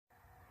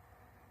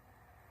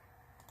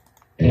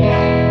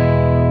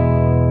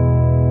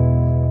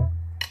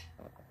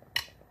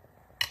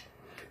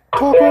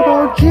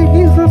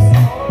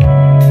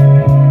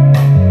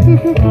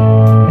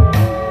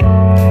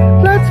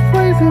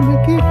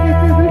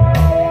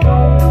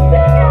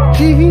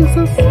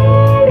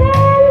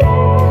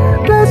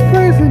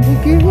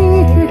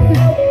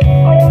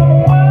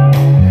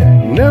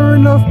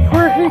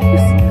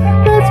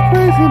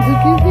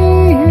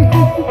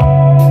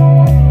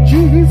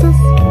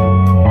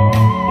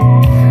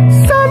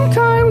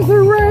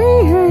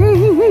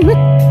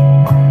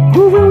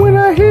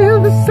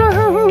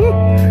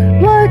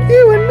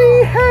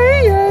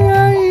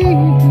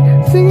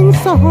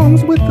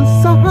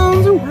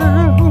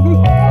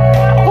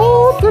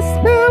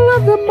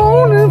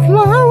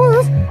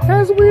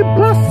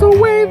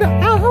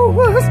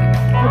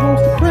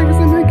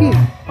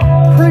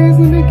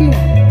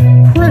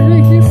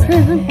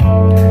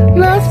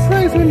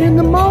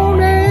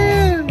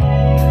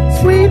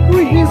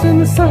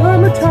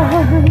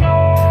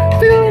summertime,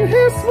 feeling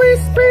his sweet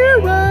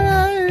spirit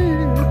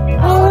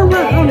all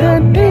around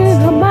and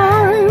in our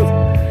minds.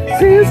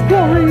 See his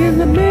glory in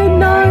the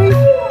midnight,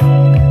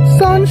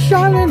 sun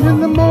shining in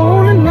the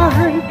morning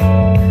light.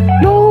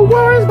 No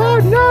worries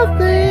about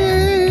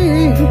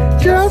nothing,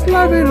 just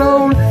love it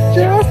on,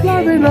 just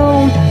love it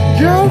on,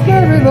 just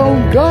love it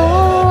on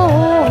God.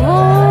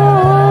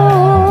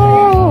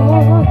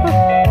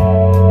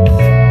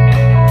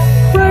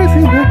 Praise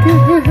him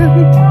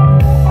again,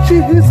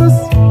 Jesus.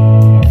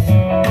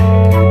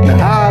 Now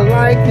I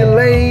like you,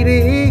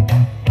 lady,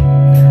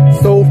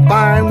 so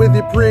fine with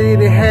your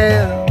pretty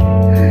hair.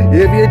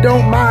 If you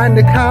don't mind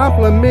the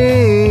compliment,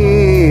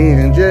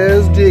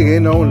 just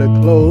digging on the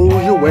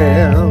clothes you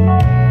wear.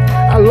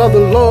 I love the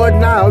Lord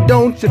now,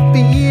 don't you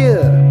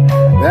fear?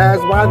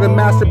 That's why the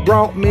Master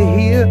brought me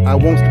here. I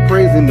want to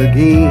praise him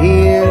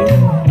again.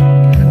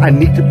 I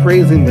need to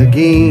praise him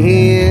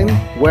again.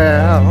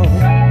 Well,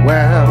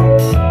 well.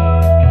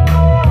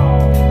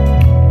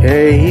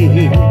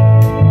 Hey.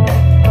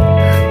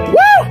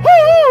 Woo-hoo!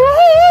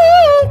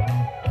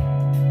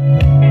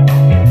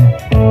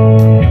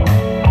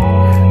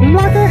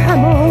 Like a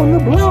hammer on the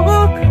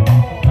block,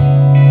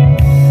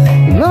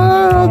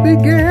 love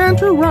began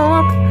to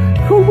rock.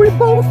 Could we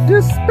both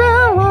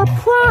dispel our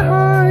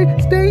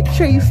pride, stay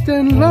chaste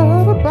and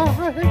love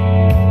abide?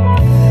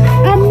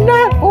 I'm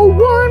not a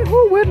one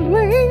who would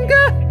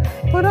linger,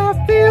 but I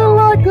feel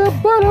like a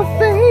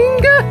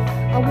butterfinger.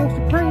 I want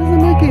to praise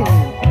him again,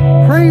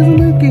 praise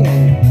him again.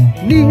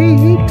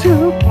 Need to,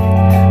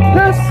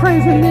 let's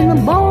praise him in the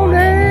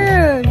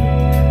morning.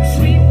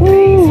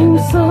 Ooh,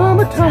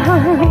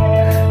 summertime,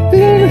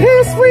 feel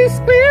his sweet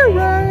spirit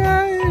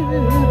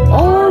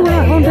all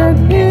around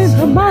and in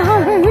our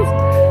minds.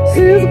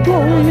 His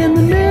glory in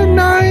the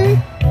midnight,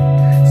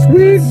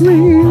 sweet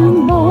green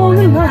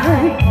morning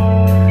light.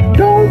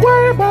 Don't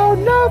worry about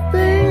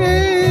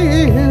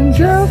nothing,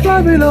 just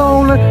love it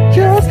on,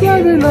 just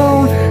love it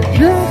on,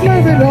 just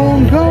love it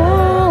on God.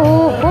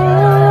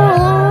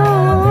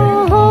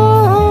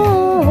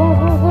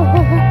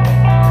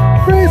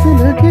 Praise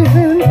him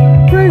again,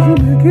 praise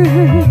him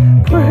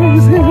again,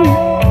 praise him,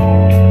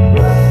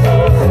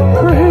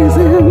 praise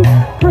him,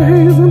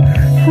 praise him,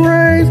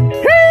 praise him.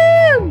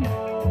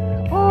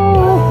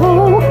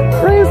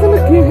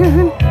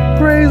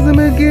 Praise him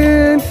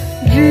again,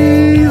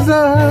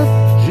 Jesus,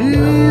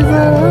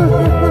 Jesus.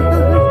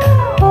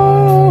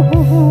 Oh,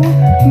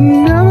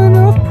 not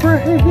enough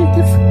praise.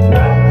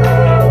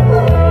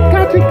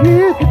 Got to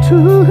give it to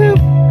him.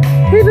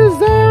 He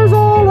deserves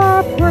all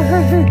our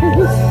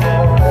praise.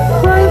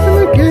 Praise him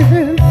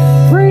again,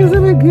 praise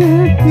him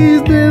again.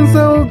 He's been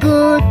so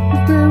good,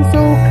 he's been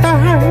so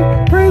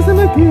kind. Praise him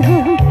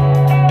again,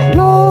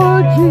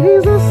 Lord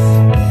Jesus.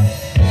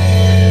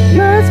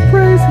 Let's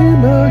praise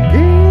him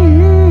again.